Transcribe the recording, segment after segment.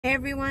Hey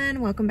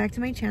everyone, welcome back to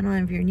my channel.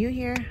 And if you're new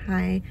here,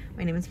 hi,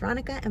 my name is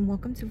Veronica and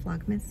welcome to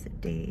Vlogmas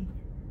day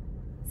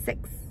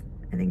 6.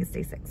 I think it's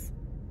day 6.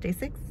 Day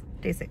 6?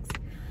 Day 6.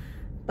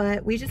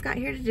 But we just got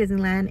here to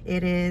Disneyland.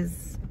 It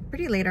is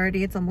pretty late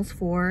already. It's almost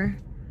 4.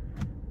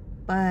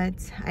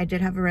 But I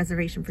did have a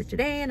reservation for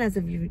today, and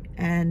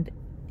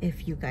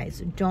if you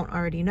guys don't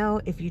already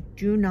know, if you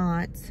do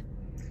not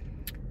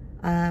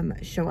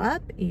show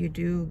up, you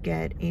do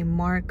get a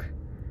mark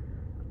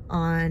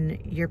on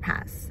your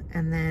pass,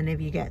 and then if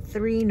you get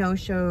 3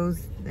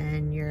 no-shows,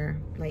 then you're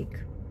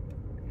like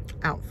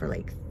out for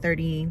like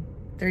 30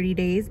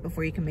 days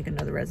before you can make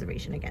another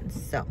reservation again.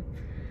 So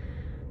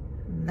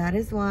that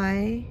is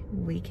why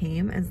we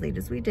came as late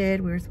as we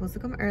did. We were supposed to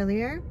come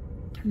earlier,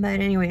 but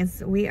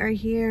anyways, we are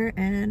here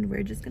and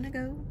we're just gonna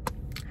go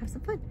have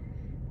some fun.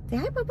 Say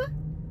hi, Papa.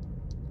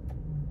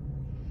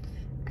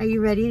 Are you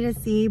ready to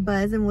see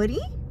Buzz and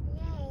Woody?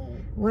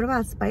 Yay. What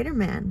about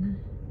Spider-Man?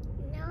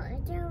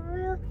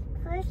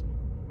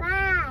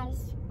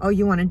 Buzz. Oh,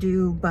 you want to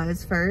do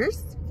Buzz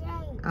first?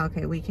 Yay.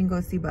 Okay, we can go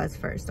see Buzz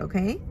first,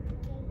 okay? Okay.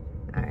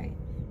 All right.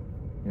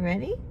 You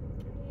ready? Yay.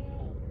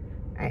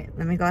 All right,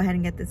 let me go ahead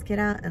and get this kid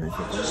out and let's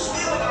get this.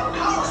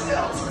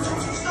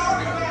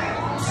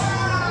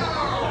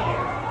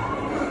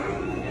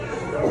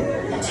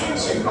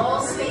 Attention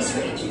all space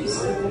rangers.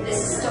 This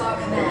is Star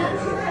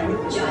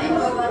Command. Giant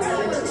robots have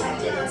been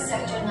detected in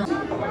Sector 9.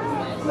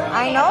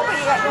 I know,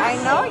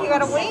 but you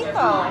gotta wait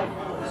though.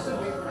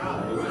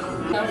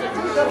 Our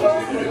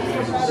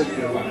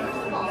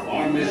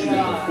mission is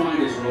to find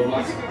his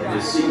robots and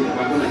his secret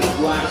weapon and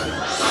blast it.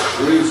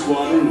 Green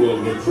Squadron will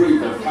retrieve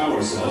the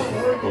power cells.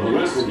 For the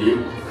rest of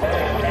you...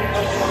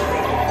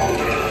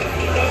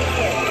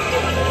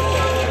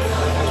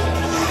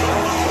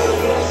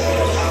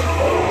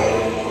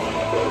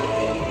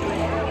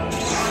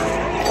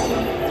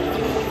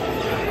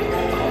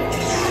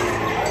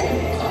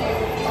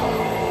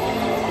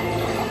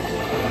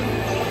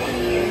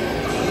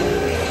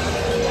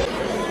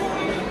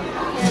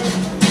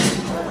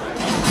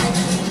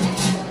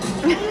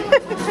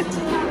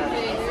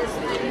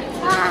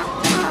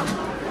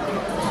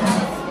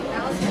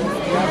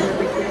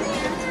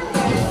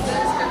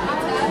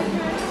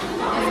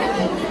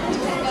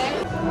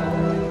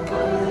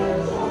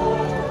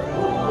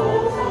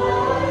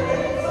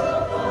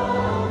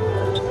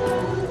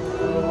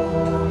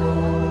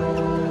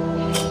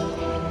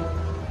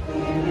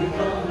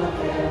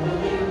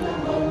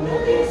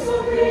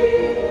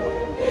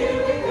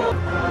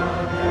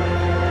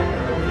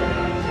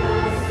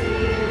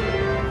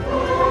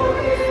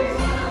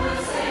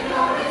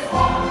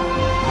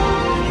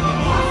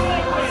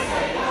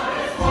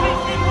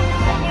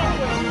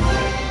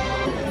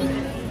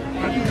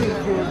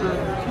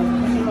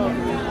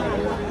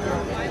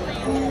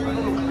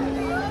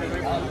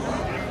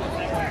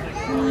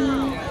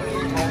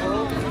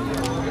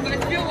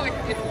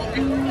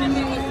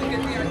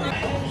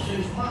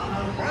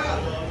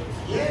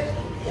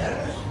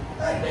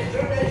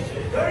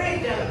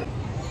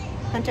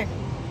 Hunter,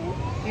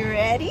 you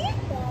ready?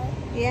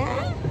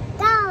 Yeah?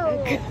 Go.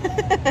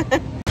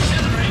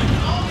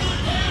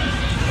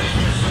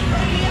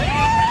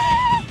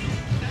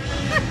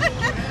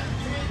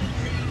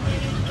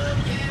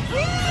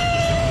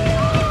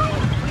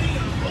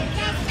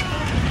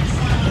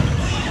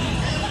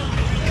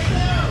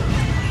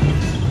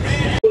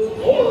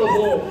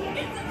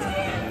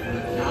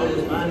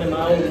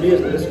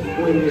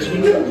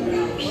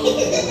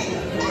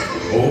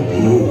 Oh,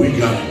 Blue, we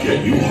got to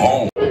get you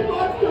home.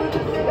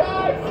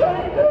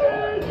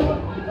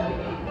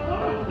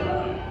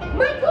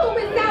 Michael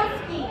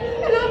Wazowski,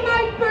 and on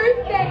my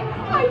birthday,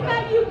 I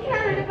thought you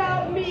cared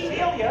about me.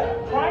 Celia,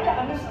 try to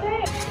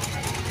understand.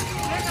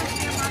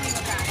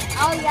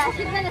 Oh yeah,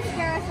 she's gonna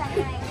scare us at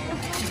night.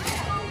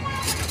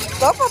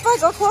 Go, Papa,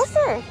 go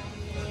closer.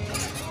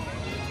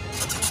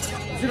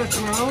 Is it a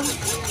clown?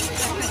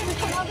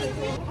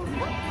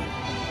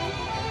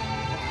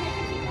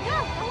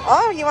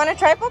 Oh, you want to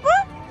try,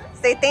 Papa?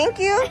 Say thank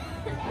you.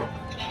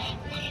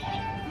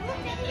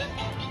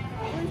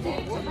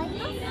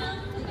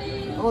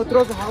 Oh, it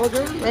throws a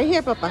hologram? Right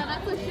here,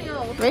 Papa.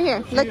 Right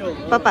here. Look,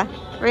 Papa.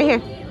 Right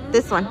here.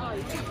 This one.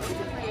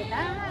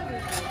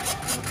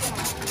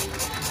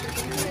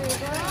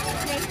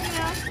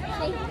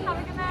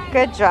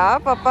 Good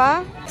job,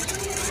 Papa.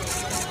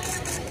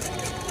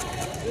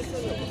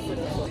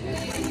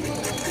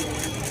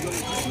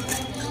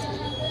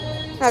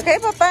 Okay,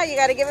 Papa, you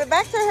gotta give it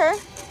back to her.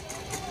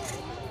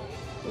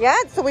 Yeah,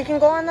 so we can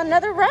go on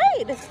another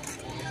ride.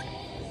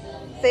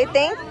 Say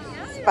thank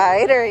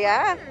Spider,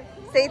 yeah.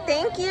 Say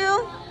thank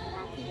you.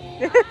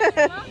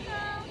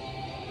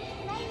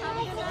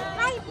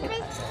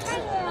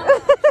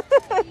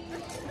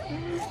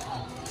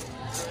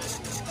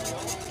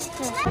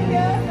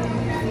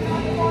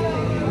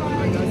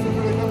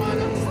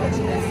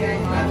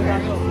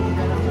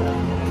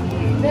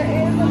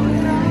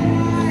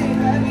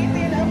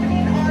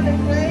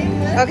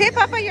 Okay,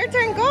 Papa, your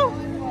turn. Go.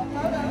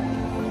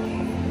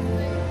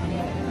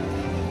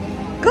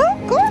 Go,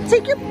 go.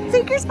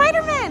 Take your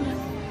Spider-Man.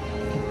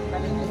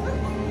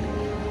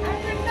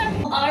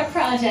 our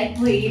project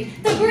lead,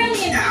 the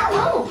brilliant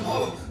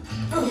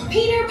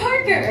Peter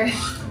Parker.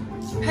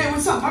 Hey,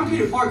 what's up? I'm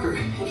Peter Parker,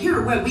 and here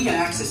at Web we got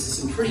access to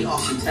some pretty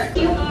awesome tech.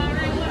 Go,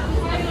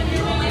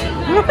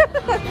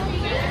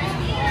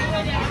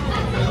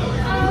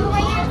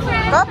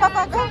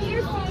 Papa, go.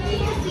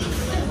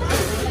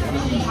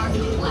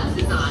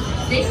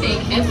 They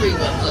make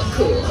everyone look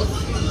cool.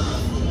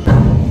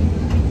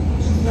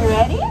 You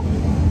ready?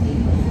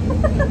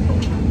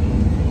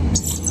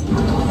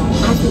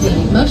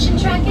 Activating motion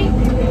tracking,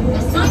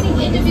 assigning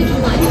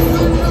individualized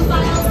phone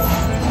profiles.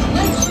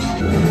 Let's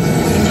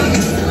start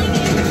filling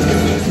in.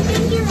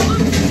 Spin your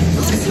arm.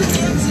 Also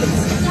answers.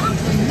 Stop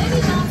the many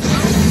dots.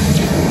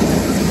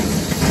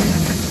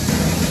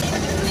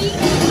 3,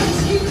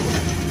 2,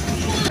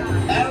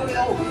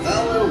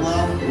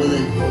 1. With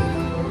a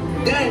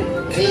dang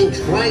King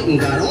Triton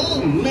got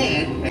all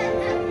mad.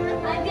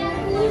 I got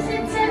who's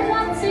it's and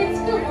what's it's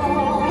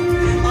belong.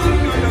 I'm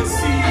gonna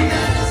see.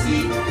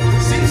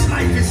 Since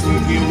life is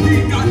sweet, we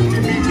got to be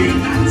real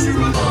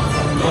natural.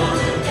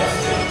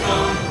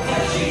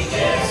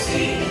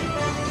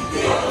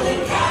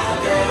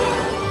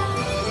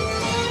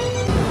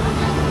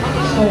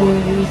 So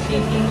you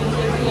thinking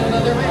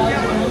another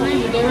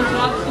possibility? There's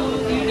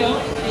absolutely no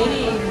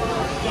kidding.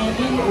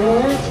 Standing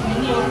or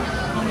swinging.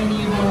 How many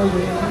of our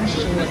rooms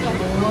should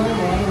more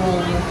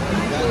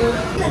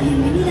La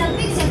bienvenida al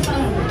Pixel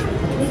Park.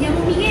 Me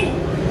llamo Miguel.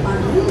 Para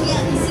un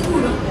viaje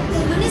seguro,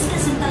 permanezca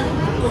sentado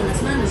con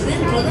las manos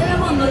dentro de la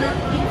góndola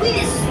y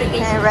cuide sus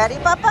pequeños. Okay, ready,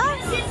 Papa?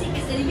 Gracias y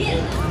que se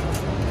divierta.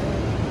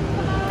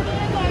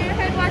 Your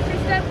head, watch your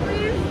step,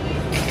 please.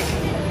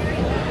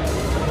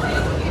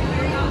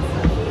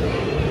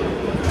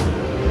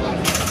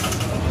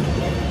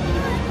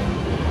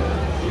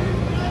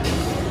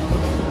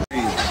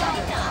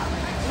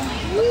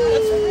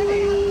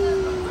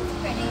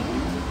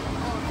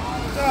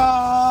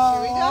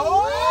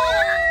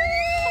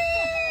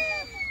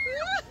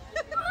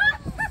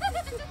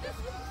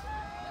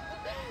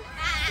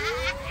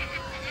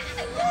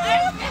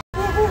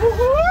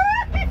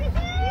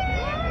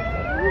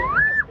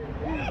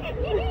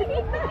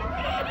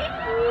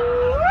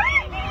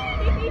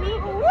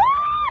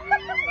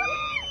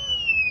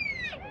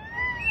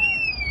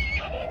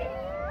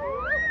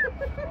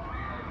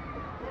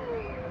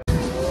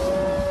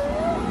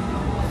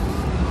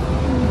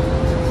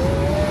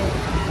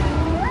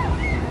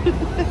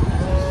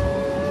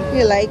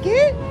 You like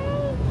it?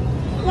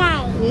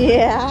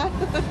 Yeah.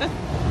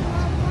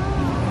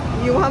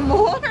 You want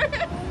more?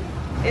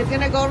 It's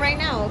gonna go right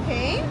now,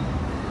 okay?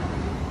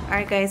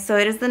 Alright guys, so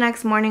it is the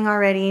next morning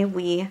already.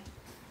 We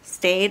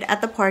stayed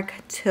at the park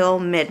till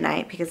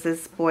midnight because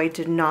this boy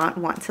did not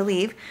want to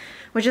leave,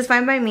 which is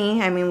fine by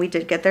me. I mean, we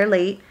did get there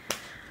late.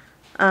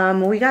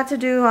 We got to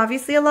do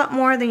obviously a lot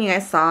more than you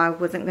guys saw. I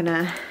wasn't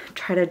gonna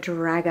try to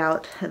drag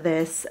out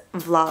this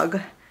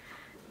vlog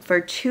for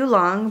too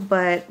long,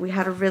 but we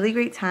had a really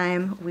great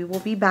time. We will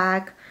be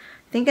back,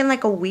 I think, in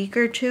like a week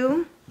or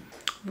two.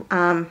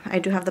 I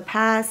do have the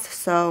pass,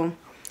 so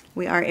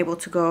we are able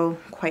to go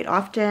quite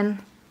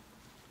often.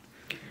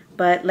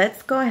 But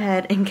let's go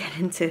ahead and get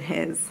into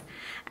his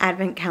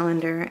advent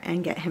calendar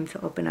and get him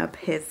to open up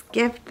his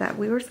gift that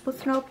we were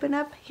supposed to open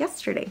up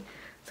yesterday.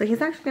 So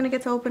he's actually gonna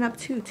get to open up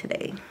 2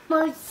 today.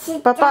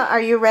 Papa, are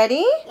you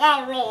ready?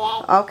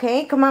 Yeah,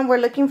 Okay, come on, we're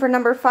looking for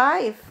number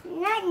 5.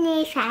 not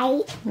this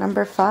side.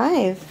 Number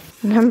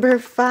 5. Number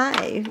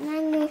 5.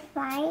 Not this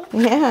side.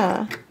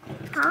 Yeah.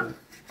 Huh?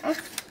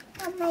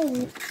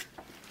 Amazing.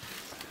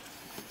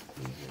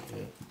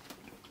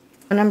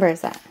 What number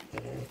is that?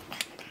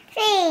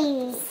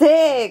 6.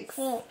 6.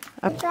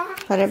 Okay,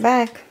 put it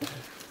back.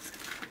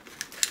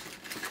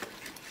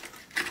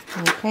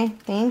 Okay,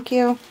 thank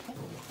you.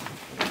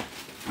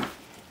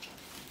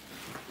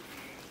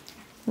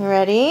 You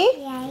ready?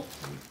 Yeah.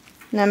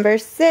 Number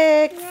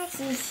 6. Not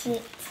this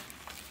it.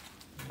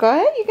 Go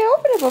ahead, you can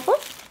open it, Papa.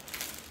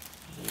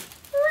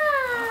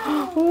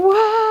 Wow.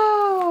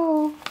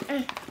 Wow.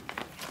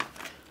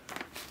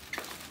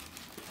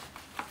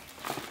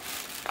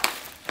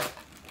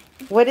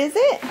 What is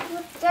it?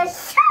 The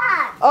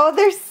shark. Oh,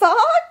 they're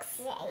socks?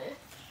 Yeah.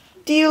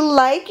 Do you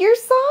like your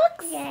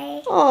socks?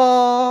 Yeah.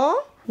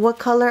 Aww. What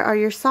color are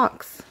your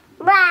socks?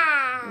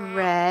 Wow.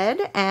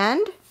 Red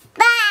and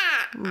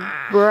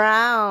Wow.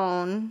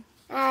 brown.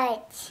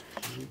 Right.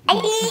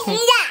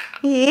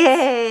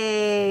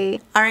 Yay!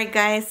 Alright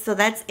guys, so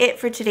that's it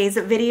for today's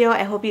video.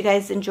 I hope you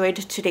guys enjoyed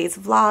today's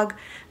vlog.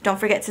 Don't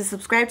forget to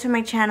subscribe to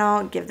my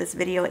channel, give this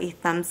video a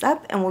thumbs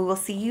up, and we will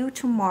see you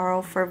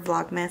tomorrow for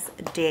Vlogmas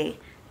Day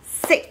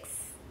 6.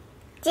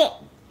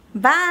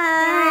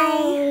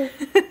 Bye!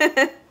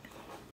 Bye.